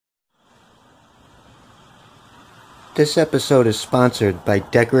This episode is sponsored by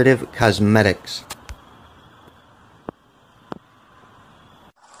Decorative Cosmetics.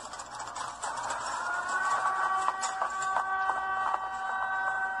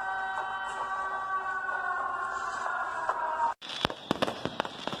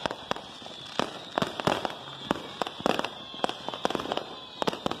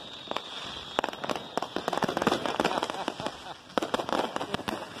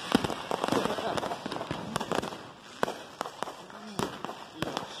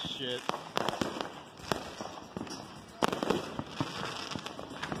 Shit.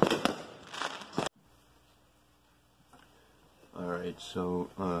 Alright, so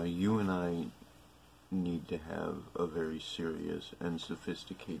you and I need to have a very serious and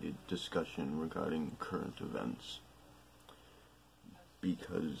sophisticated discussion regarding current events.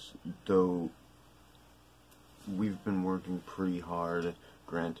 Because though we've been working pretty hard,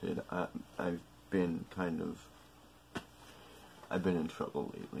 granted, I've been in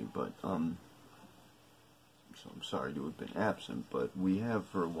trouble lately, but, so I'm sorry to have been absent, but we have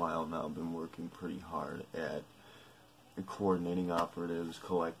for a while now been working pretty hard at coordinating operatives,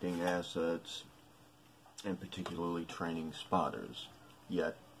 collecting assets, and particularly training spotters.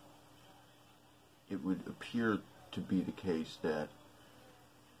 Yet, it would appear to be the case that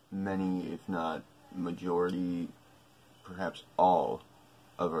many, if not majority, perhaps all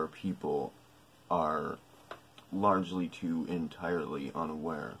of our people are largely to entirely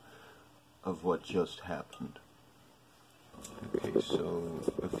unaware of what just happened. Okay, so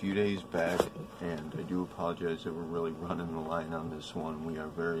a few days back, and I do apologize that we're really running the line on this one. We are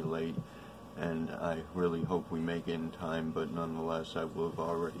very late, and I really hope we make it in time, but nonetheless I will have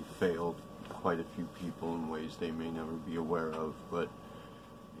already failed quite a few people in ways they may never be aware of, but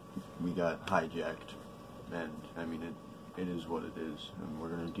we got hijacked, and I mean, it is what it is, and we're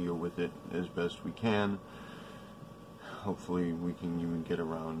going to deal with it as best we can. Hopefully we can even get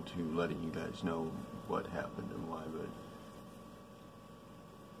around to letting you guys know what happened and why, but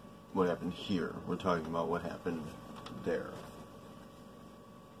what happened here. We're talking about what happened there,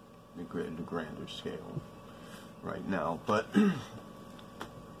 the grander scale right now. But a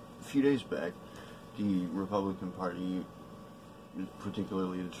few days back, the Republican Party,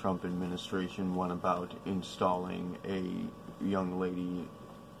 particularly the Trump administration, went about installing a young lady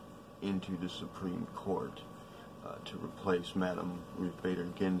into the Supreme Court to replace Madam Ruth Bader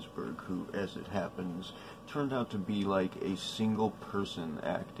Ginsburg, who, as it happens, turned out to be like a single person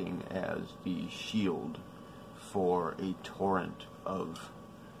acting as the shield for a torrent of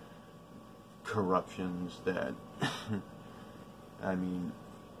corruptions that, I mean,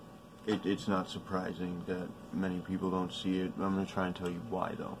 it's not surprising that many people don't see it. I'm going to try and tell you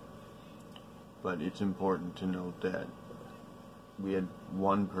why, though. But it's important to note that we had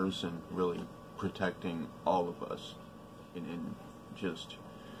one person really protecting all of us in just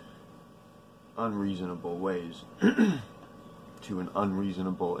unreasonable ways, to an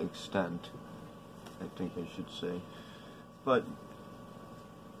unreasonable extent, I think I should say. But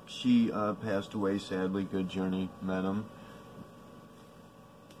she passed away, sadly. Good journey, madam.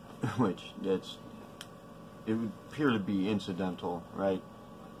 Which, it would appear to be incidental, right?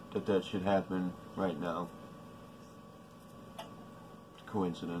 That should happen right now.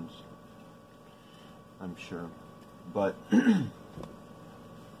 Coincidence, I'm sure. But to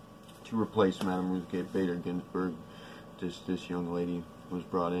replace Madam Ruth Bader Ginsburg, this young lady was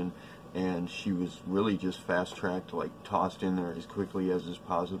brought in, and she was really just fast-tracked, like tossed in there as quickly as is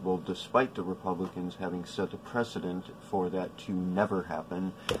possible, despite the Republicans having set a precedent for that to never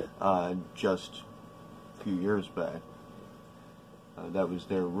happen just a few years back. That was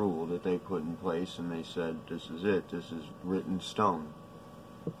their rule that they put in place, and they said, this is it, this is written stone.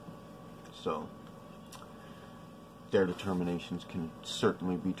 So their determinations can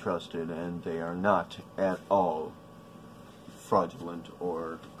certainly be trusted, and they are not at all fraudulent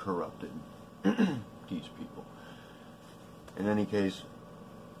or corrupted, these people. In any case,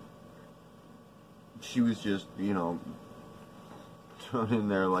 she was just, thrown in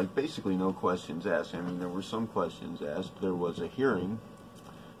there like basically no questions asked. I mean, there were some questions asked. There was a hearing,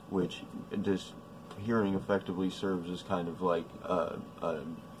 which this hearing effectively serves as kind of like a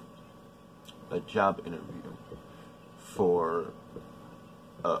job interview for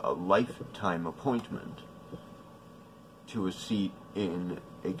a lifetime appointment to a seat in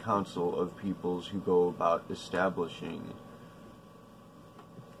a council of peoples who go about establishing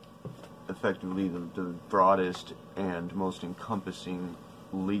effectively the broadest and most encompassing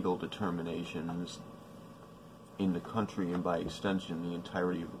legal determinations in the country, and by extension the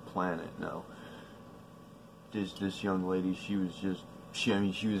entirety of the planet. Now, this young lady, she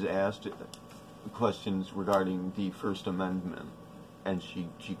was asked questions regarding the First Amendment, and she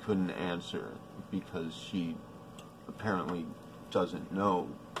couldn't answer because she apparently doesn't know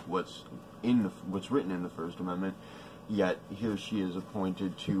what's written in the First Amendment. Yet here she is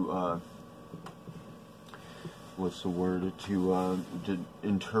appointed to to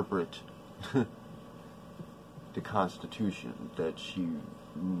interpret the Constitution that she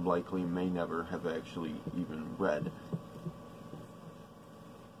likely may never have actually even read.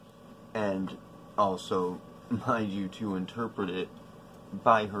 And also, mind you, to interpret it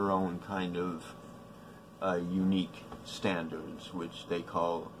by her own kind of unique standards, which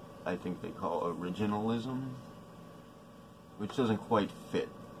I think they call originalism, which doesn't quite fit,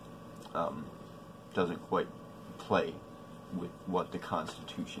 doesn't quite play with what the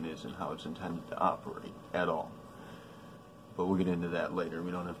Constitution is and how it's intended to operate at all. But we'll get into that later.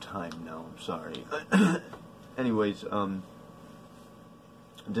 We don't have time now, I'm sorry. Anyways,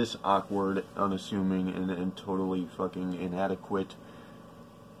 this awkward, unassuming, and totally fucking inadequate,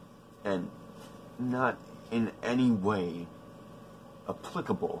 and not in any way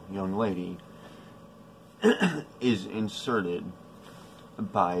applicable young lady is inserted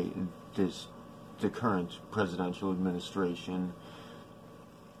by the current presidential administration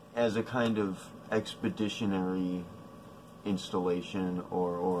as a kind of expeditionary installation,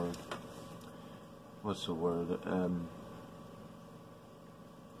 or what's the word,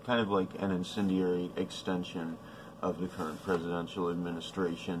 kind of like an incendiary extension of the current presidential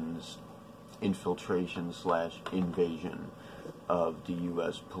administration's infiltration / invasion of the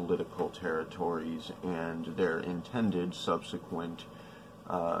U.S. political territories and their intended subsequent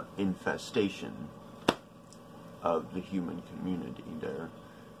infestation of the human community, their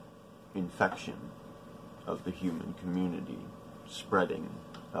infection of the human community, spreading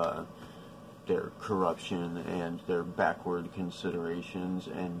their corruption and their backward considerations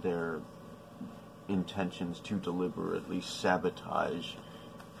and their intentions to deliberately sabotage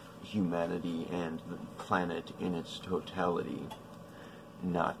humanity and the planet in its totality.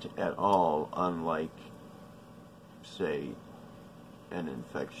 Not at all unlike, say, an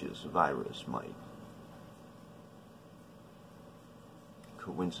infectious virus might.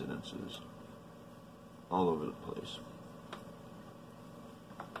 Coincidences all over the place.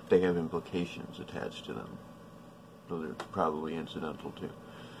 They have implications attached to them, though they're probably incidental too.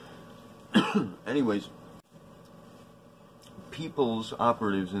 Anyways, people's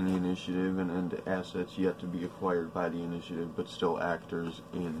operatives in the initiative and assets yet to be acquired by the initiative, but still actors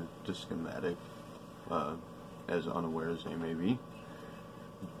in the schematic, as unaware as they may be,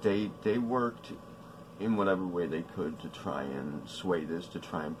 they worked in whatever way they could to try and sway this, to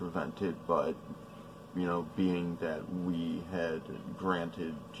try and prevent it, but, you know, being that we had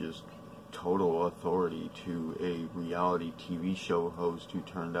granted just total authority to a reality TV show host who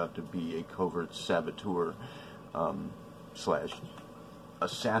turned out to be a covert saboteur /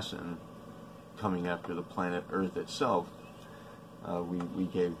 assassin coming after the planet Earth itself, we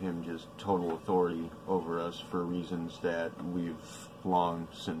gave him just total authority over us for reasons that we've long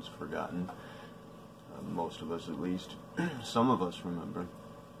since forgotten. Most of us, at least. Some of us remember.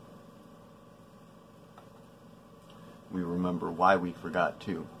 We remember why we forgot,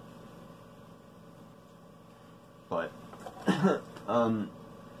 too. But,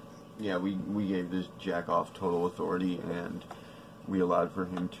 yeah, we gave this jack-off total authority, and we allowed for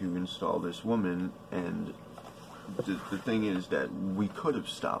him to install this woman, and the thing is that we could have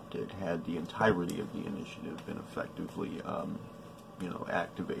stopped it had the entirety of the initiative been effectively,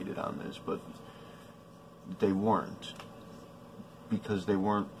 activated on this, but they weren't, because they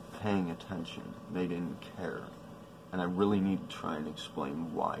weren't paying attention. They didn't care. And I really need to try and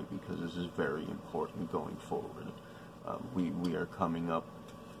explain why, because this is very important going forward. We are coming up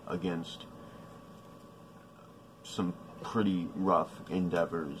against some pretty rough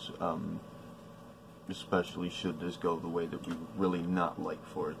endeavors, especially should this go the way that we would really not like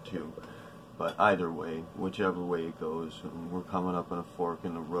for it to. But either way, whichever way it goes, we're coming up on a fork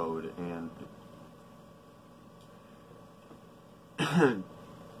in the road, and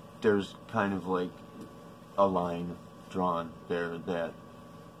there's kind of like a line drawn there that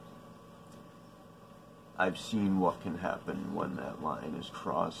I've seen what can happen when that line is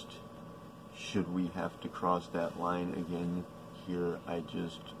crossed. Should we have to cross that line again here, I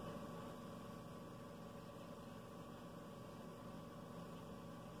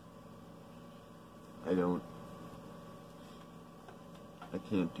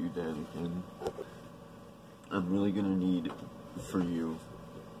can't do that again. I'm really gonna need for you.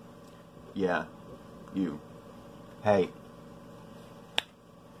 Yeah, you. Hey.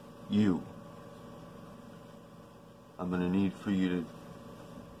 You. I'm gonna need for you to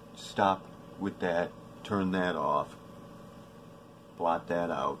stop with that, turn that off, blot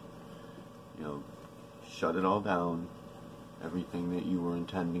that out, shut it all down. Everything that you were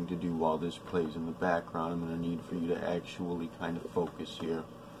intending to do while this plays in the background, I'm going to need for you to actually kind of focus here.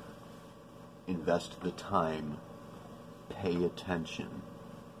 Invest the time. Pay attention.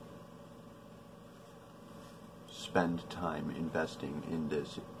 Spend time investing in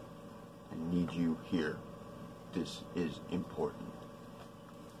this. I need you here. This is important.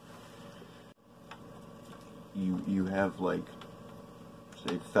 You have, like,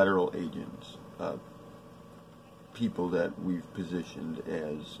 say, federal agents, people that we've positioned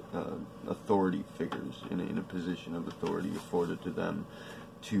as authority figures in a position of authority afforded to them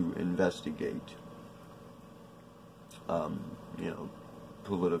to investigate,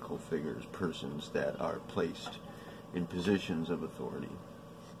 political figures, persons that are placed in positions of authority.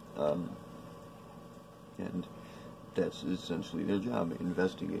 And that's essentially their job,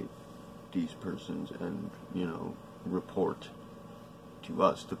 investigate these persons and, report to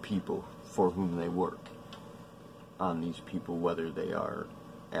us, the people for whom they work, on these people, whether they are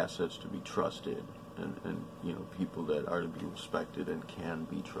assets to be trusted and people that are to be respected and can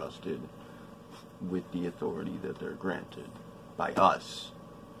be trusted with the authority that they're granted by us.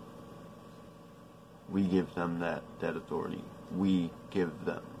 We give them that authority. We give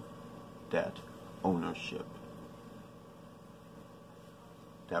them that ownership,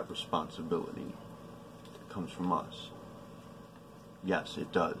 that responsibility that comes from us. Yes,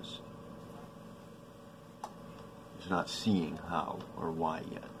 it does. It's not seeing how or why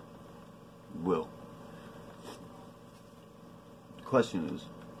yet. It will. The question is,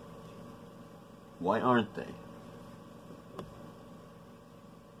 why aren't they?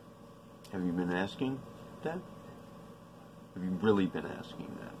 Have you been asking that? Have you really been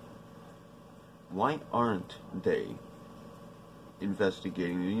asking that? Why aren't they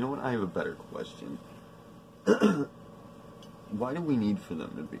investigating? You know what? I have a better question. Why do we need for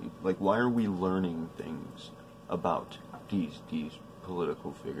them to be? Like, why are we learning things about these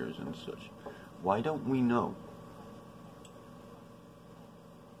political figures and such? Why don't we know?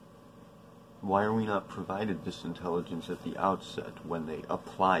 Why are we not provided this intelligence at the outset when they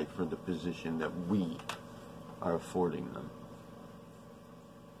apply for the position that we are affording them?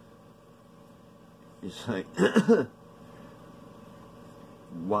 It's like,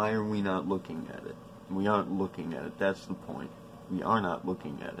 why are we not looking at it? We aren't looking at it. That's the point. We are not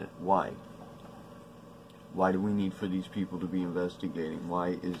looking at it. Why? Why do we need for these people to be investigating?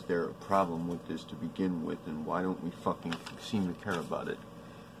 Why is there a problem with this to begin with? And why don't we fucking seem to care about it?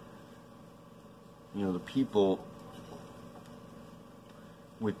 The people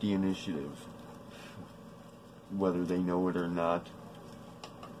with the initiative, whether they know it or not,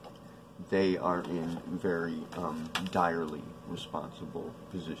 they are in very direly responsible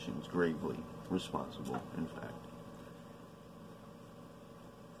positions, gravely responsible, in fact.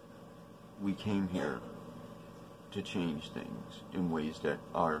 We came here to change things in ways that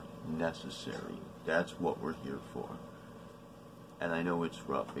are necessary. That's what we're here for. And I know it's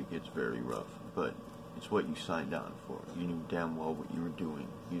rough, it gets very rough, but it's what you signed on for. You knew damn well what you were doing.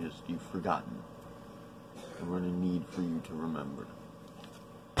 You've forgotten. And we're going to need for you to remember.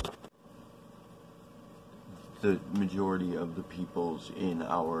 The majority of the peoples in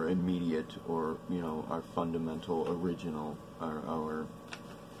our immediate or, our fundamental, original, our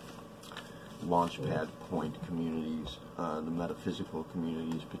launchpad point communities, the metaphysical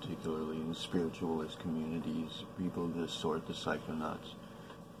communities particularly, the spiritualist communities, people of this sort, the psychonauts,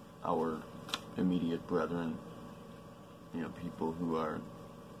 our immediate brethren, people who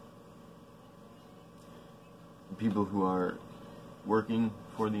are working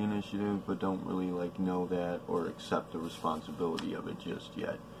for the initiative but don't really know that or accept the responsibility of it just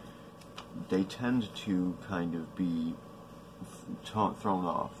yet. They tend to kind of be thrown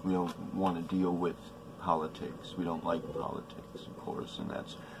off. We don't want to deal with politics. We don't like politics, of course, and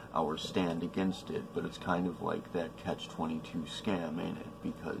that's our stand against it, but it's kind of like that catch-22 scam, ain't it?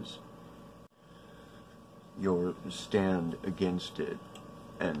 Because your stand against it,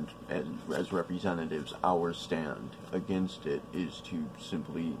 and as representatives, our stand against it is to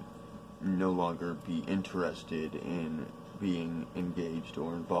simply no longer be interested in being engaged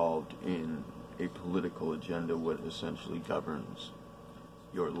or involved in a political agenda what essentially governs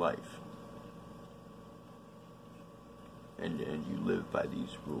your life. And you live by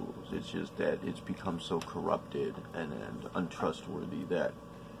these rules. It's just that it's become so corrupted and untrustworthy that,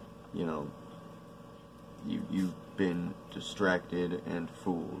 you've been distracted and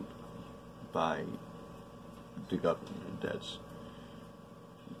fooled by the government. That's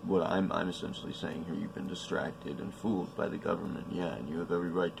what I'm essentially saying here. You've been distracted and fooled by the government, yeah, and you have every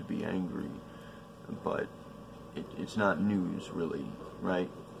right to be angry but it's not news, really, right?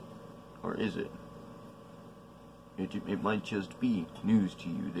 Or is it? It might just be news to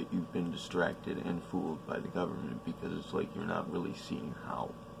you that you've been distracted and fooled by the government, because it's like you're not really seeing how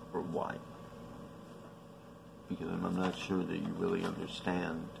or why. Because I'm not sure that you really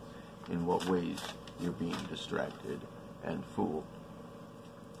understand in what ways you're being distracted and fooled.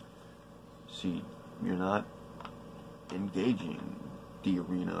 See, you're not engaging the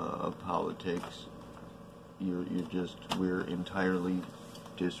arena of politics. We're entirely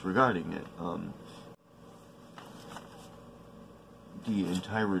disregarding it. The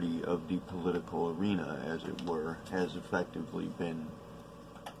entirety of the political arena, as it were, has effectively been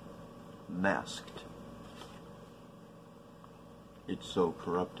masked. It's so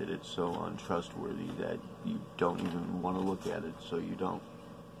corrupted, it's so untrustworthy that you don't even want to look at it, so you don't.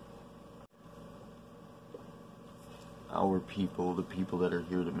 Our people, the people that are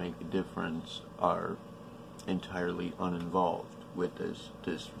here to make a difference, are entirely uninvolved with this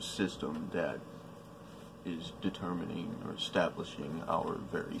system that is determining or establishing our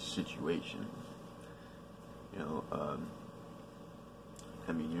very situation.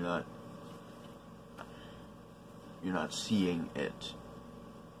 I mean, you're not seeing it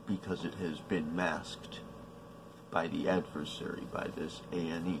because it has been masked by the adversary, by this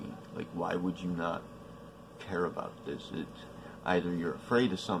A&E. Like, why would you not care about this? It's either you're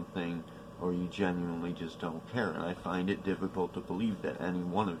afraid of something or you genuinely just don't care, and I find it difficult to believe that any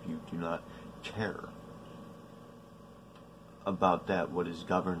one of you do not care about that what is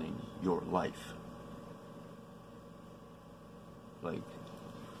governing your life. Like,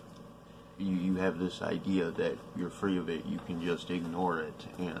 you have this idea that you're free of it, you can just ignore it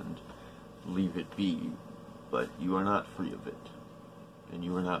and leave it be, but you are not free of it, and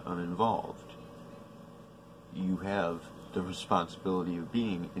you are not uninvolved. You have the responsibility of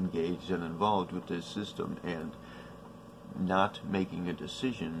being engaged and involved with this system, and not making a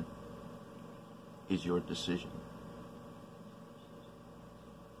decision is your decision.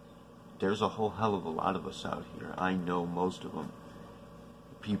 There's a whole hell of a lot of us out here. I know most of them.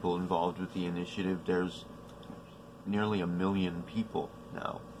 People involved with the initiative, there's nearly 1 million people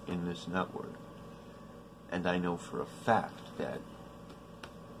now in this network. And I know for a fact that,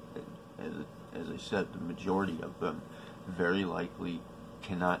 as I said, the majority of them very likely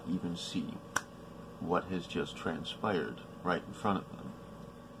cannot even see what has just transpired right in front of them.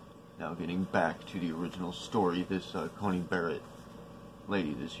 Now, getting back to the original story, this Coney Barrett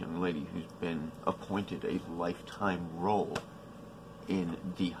lady, this young lady who's been appointed a lifetime role in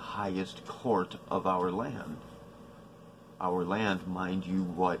the highest court of our land. Our land, mind you,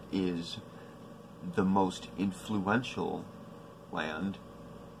 what is the most influential land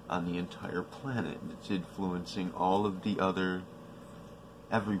on the entire planet. It's influencing all of the other,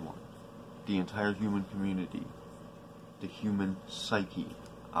 everyone, the entire human community, the human psyche,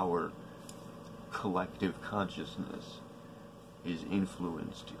 our collective consciousness is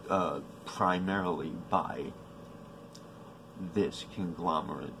influenced primarily by this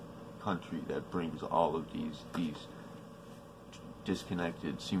conglomerate country that brings all of these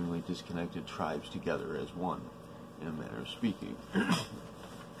disconnected, seemingly disconnected tribes together as one, in a manner of speaking.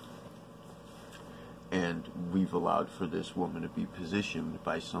 And we've allowed for this woman to be positioned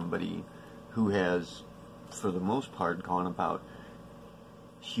by somebody who has, for the most part, gone about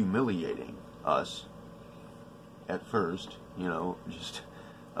humiliating us at first, just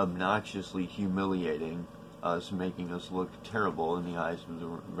obnoxiously humiliating us, making us look terrible in the eyes of the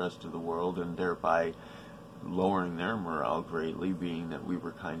rest of the world, and thereby lowering their morale greatly, being that we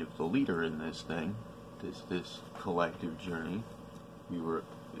were kind of the leader in this thing, this collective journey. We were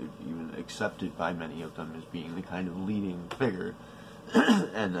even accepted by many of them as being the kind of leading figure,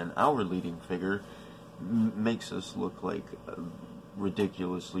 and then our leading figure makes us look like a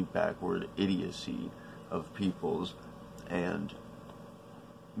ridiculously backward idiocy of peoples, and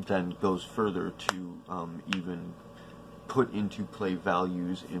then goes further to even put into play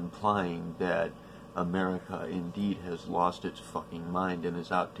values implying that America indeed has lost its fucking mind and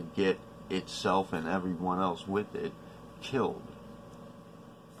is out to get itself and everyone else with it killed.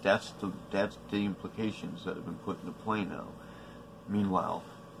 That's the implications that have been put into play now. Meanwhile,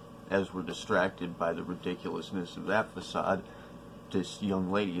 as we're distracted by the ridiculousness of that facade, this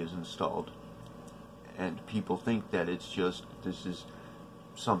young lady is installed, and people think that it's just, this is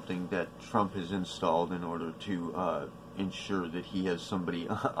something that Trump has installed in order to ensure that he has somebody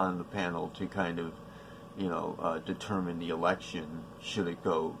on the panel to kind of, determine the election, should it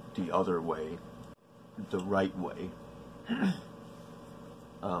go the other way, the right way.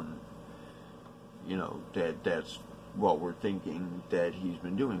 That's what we're thinking that he's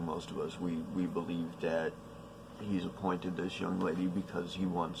been doing, most of us. We believe that he's appointed this young lady because he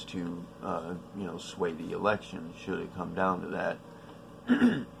wants to, sway the election, should it come down to that.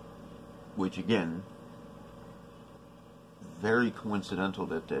 Which, again, very coincidental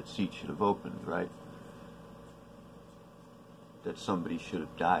that that seat should have opened, right? That somebody should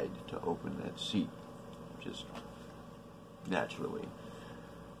have died to open that seat, just naturally.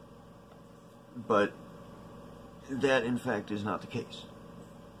 But that, in fact, is not the case.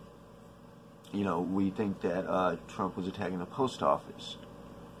 We think that Trump was attacking the post office,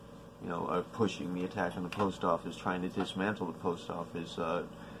 pushing the attack on the post office, trying to dismantle the post office,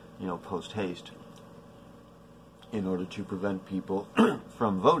 post haste, in order to prevent people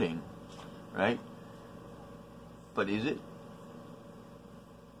from voting, right? But is it?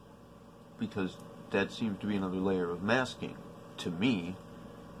 Because that seems to be another layer of masking to me,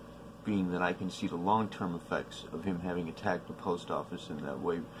 being that I can see the long-term effects of him having attacked the post office in that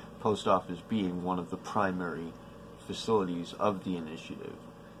way, post office being one of the primary facilities of the initiative,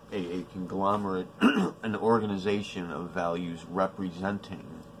 a conglomerate, an organization of values representing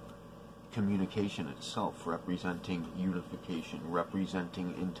communication itself, representing unification,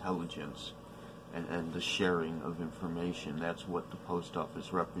 representing intelligence, and the sharing of information. That's what the post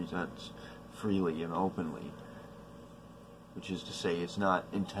office represents freely and openly. Which is to say, it's not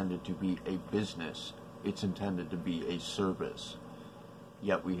intended to be a business, it's intended to be a service.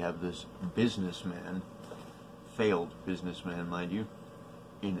 Yet we have this businessman, failed businessman, mind you,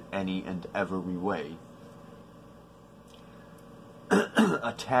 in any and every way,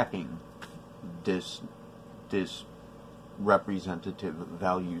 attacking this representative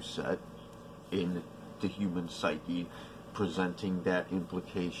value set in the human psyche, presenting that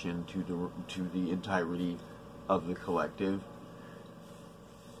implication to the entirety of the collective,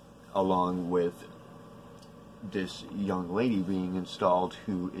 along with this young lady being installed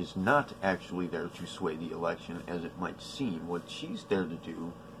who is not actually there to sway the election, as it might seem. What she's there to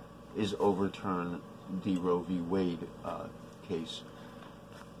do is overturn the Roe v. Wade case,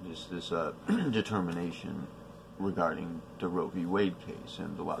 this determination regarding the Roe v. Wade case,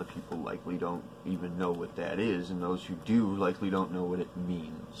 and a lot of people likely don't even know what that is, and those who do likely don't know what it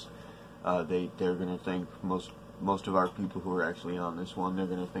means. They're going to think, most of our people who are actually on this one, they're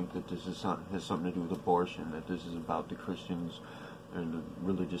going to think that this has something to do with abortion, that this is about the Christians and the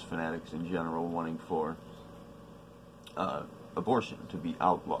religious fanatics in general wanting for abortion to be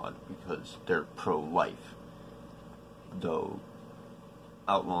outlawed because they're pro-life, though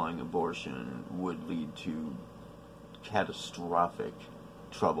outlawing abortion would lead to catastrophic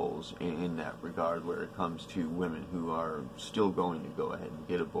troubles in that regard, where it comes to women who are still going to go ahead and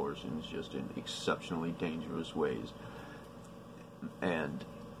get abortions, just in exceptionally dangerous ways. And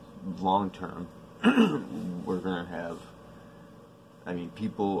long term, we're going to have,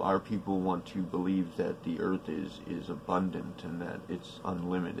 our people want to believe that the earth is abundant and that it's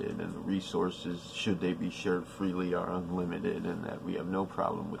unlimited, and the resources, should they be shared freely, are unlimited, and that we have no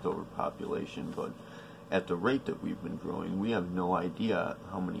problem with overpopulation. But at the rate that we've been growing, we have no idea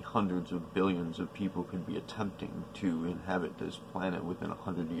how many hundreds of billions of people could be attempting to inhabit this planet within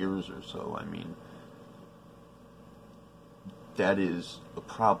 100 years or so. That is a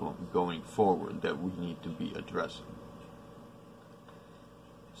problem going forward that we need to be addressing.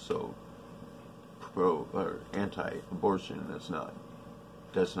 So, pro or anti-abortion, that's not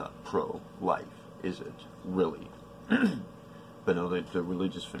pro-life, is it? Really? But no, the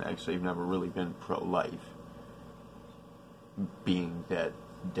religious fanatics, they've never really been pro-life, being that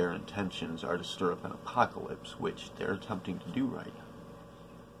their intentions are to stir up an apocalypse, which they're attempting to do right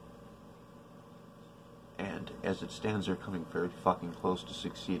now. And as it stands, they're coming very fucking close to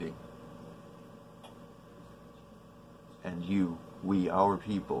succeeding. And our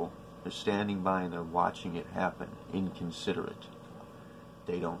people, are standing by and they're watching it happen, inconsiderate.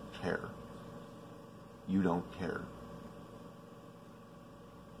 They don't care. You don't care.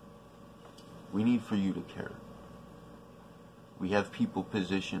 We need for you to care. We have people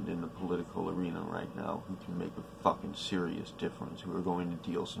positioned in the political arena right now who can make a fucking serious difference, who are going to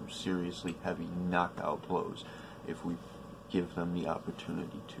deal some seriously heavy knockout blows if we give them the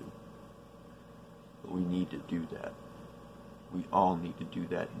opportunity to. But we need to do that. We all need to do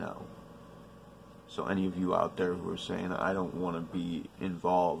that now. So any of you out there who are saying, I don't want to be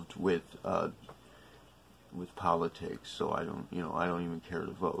involved with politics, so I don't even care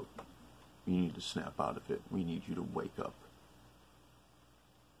to vote. You need to snap out of it. We need you to wake up.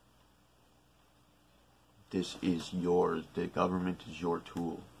 This is yours. The government is your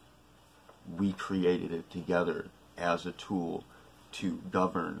tool. We created it together as a tool to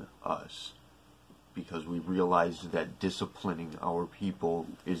govern us. because we realize that disciplining our people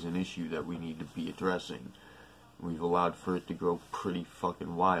is an issue that we need to be addressing. We've allowed for it to grow pretty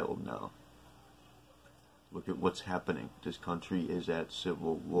fucking wild now. Look at what's happening. This country is at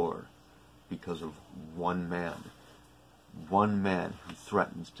civil war because of one man. One man who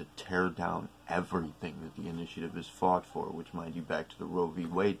threatens to tear down everything that the initiative has fought for, which, mind you, back to the Roe v.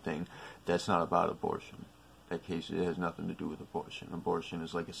 Wade thing, that's not about abortion. That case, it has nothing to do with abortion. Abortion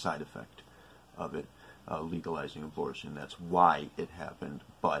is like a side effect of it, legalizing abortion. That's why it happened.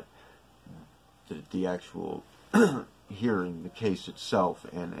 But the actual hearing, the case itself,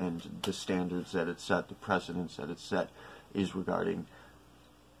 and the standards that it set, the precedents that it set, is regarding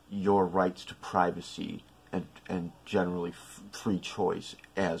your rights to privacy and generally free choice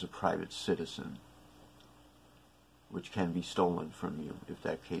as a private citizen, which can be stolen from you if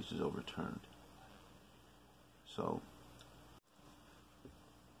that case is overturned. So,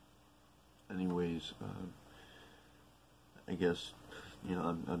 anyways, I guess,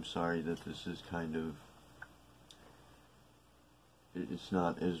 I'm sorry that this is kind of, it's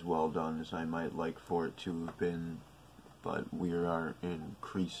not as well done as I might like for it to have been, but we are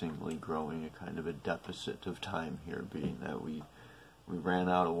increasingly growing a kind of a deficit of time here, being that we ran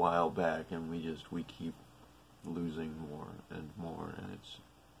out a while back, and we keep losing more and more, and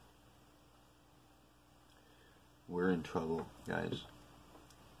we're in trouble, guys.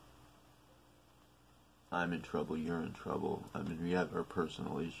 I'm in trouble, you're in trouble. I mean, we have our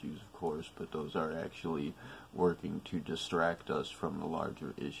personal issues, of course, but those are actually working to distract us from the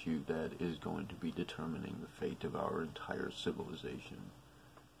larger issue that is going to be determining the fate of our entire civilization.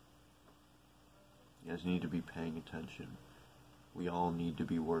 You guys need to be paying attention. We all need to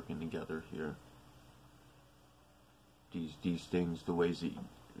be working together here. These things, the ways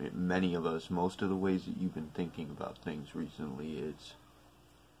that many of us, most of the ways that you've been thinking about things recently,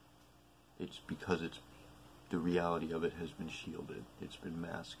 it's because the reality of it has been shielded. It's been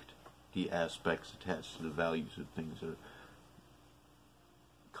masked. The aspects attached to the values of things are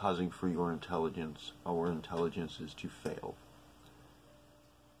causing for your intelligence, our intelligences, to fail.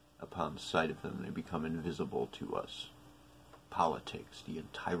 Upon the sight of them, they become invisible to us. Politics, the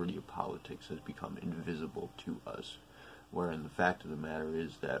entirety of politics has become invisible to us. Wherein the fact of the matter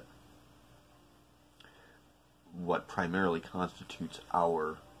is that what primarily constitutes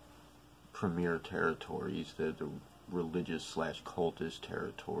our premier territories, the religious / cultist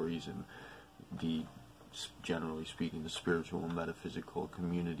territories, and the, generally speaking, the spiritual and metaphysical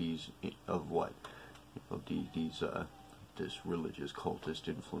communities of what this religious cultist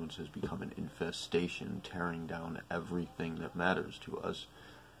influence has become an infestation, tearing down everything that matters to us,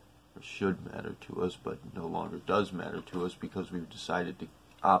 or should matter to us, but no longer does matter to us because we've decided to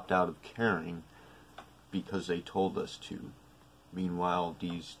opt out of caring because they told us to. Meanwhile,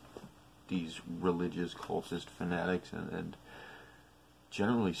 these religious cultist fanatics and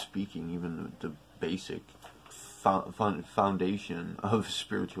generally speaking, even the basic foundation of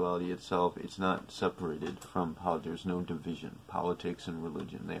spirituality itself, it's not separated from there's no division. Politics and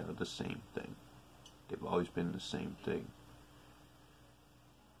religion, they are the same thing. They've always been the same thing.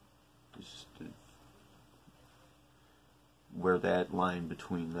 Where that line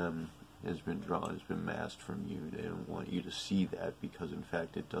between them has been drawn, has been masked from you. They don't want you to see that because, in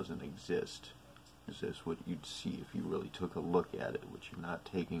fact, it doesn't exist. Is this what you'd see if you really took a look at it? Which you're not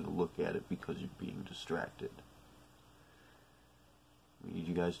taking a look at it because you're being distracted. We need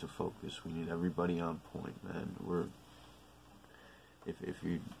you guys to focus. We need everybody on point, man.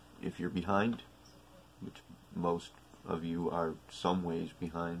 If you're behind, which most of you are some ways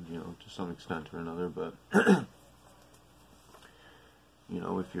behind, to some extent or another, but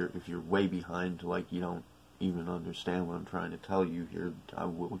if you're way behind, like you don't even understand what I'm trying to tell you here,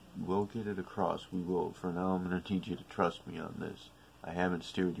 we'll get it across. We will. For now, I'm going to need you to trust me on this. I haven't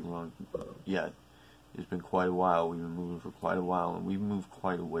steered you wrong yet. It's been quite a while. We've been moving for quite a while, and we've moved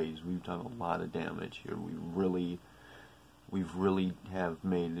quite a ways. We've done a lot of damage here. We've really have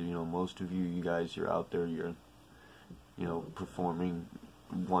made, most of you guys, you're out there, you're, performing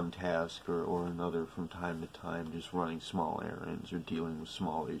one task or another from time to time, just running small errands or dealing with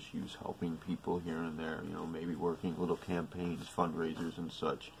small issues, helping people here and there, maybe working little campaigns, fundraisers and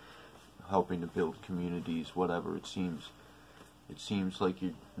such, helping to build communities, whatever. It seems like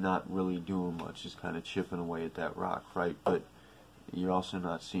you're not really doing much, just kind of chipping away at that rock, right? But you're also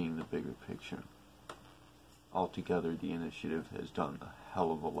not seeing the bigger picture. Altogether, the initiative has done a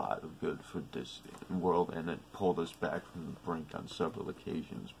hell of a lot of good for this world, and it pulled us back from the brink on several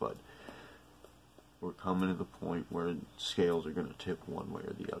occasions, but we're coming to the point where scales are going to tip one way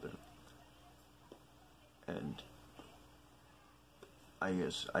or the other. And I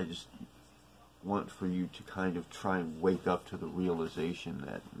guess want for you to kind of try and wake up to the realization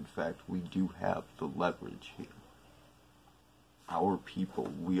that, in fact, we do have the leverage here. Our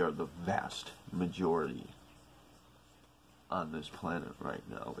people, we are the vast majority on this planet right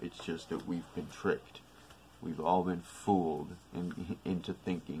now. It's just that we've been tricked. We've all been fooled into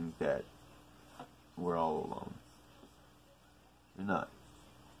thinking that we're all alone. You're not.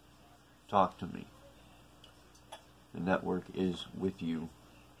 Talk to me. The network is with you.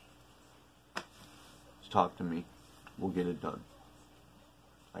 Just talk to me. We'll get it done.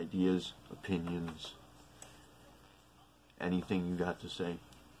 Ideas, opinions, anything you got to say.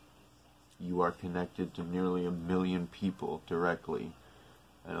 You are connected to nearly 1 million people directly.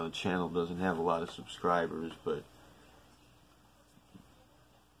 I know the channel doesn't have a lot of subscribers, but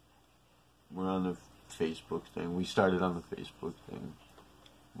we're on the Facebook thing. We started on the Facebook thing.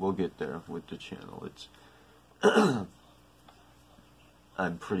 We'll get there with the channel. It's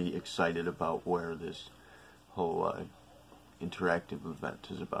I'm pretty excited about where this whole interactive event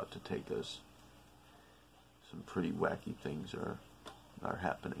is about to take us. Some pretty wacky things are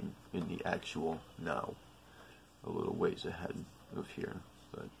happening in the actual now, a little ways ahead of here.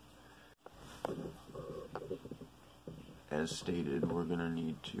 But as stated, we're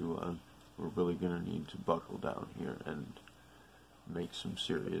really gonna need to buckle down here and make some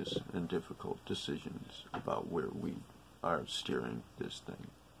serious and difficult decisions about where we are steering this thing,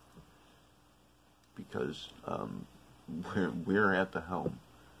 because we're at the helm.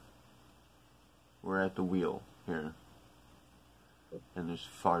 We're at the wheel here, and there's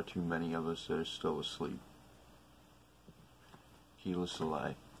far too many of us that are still asleep. Kila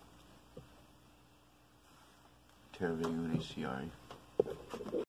Salai. Terve Uniciari.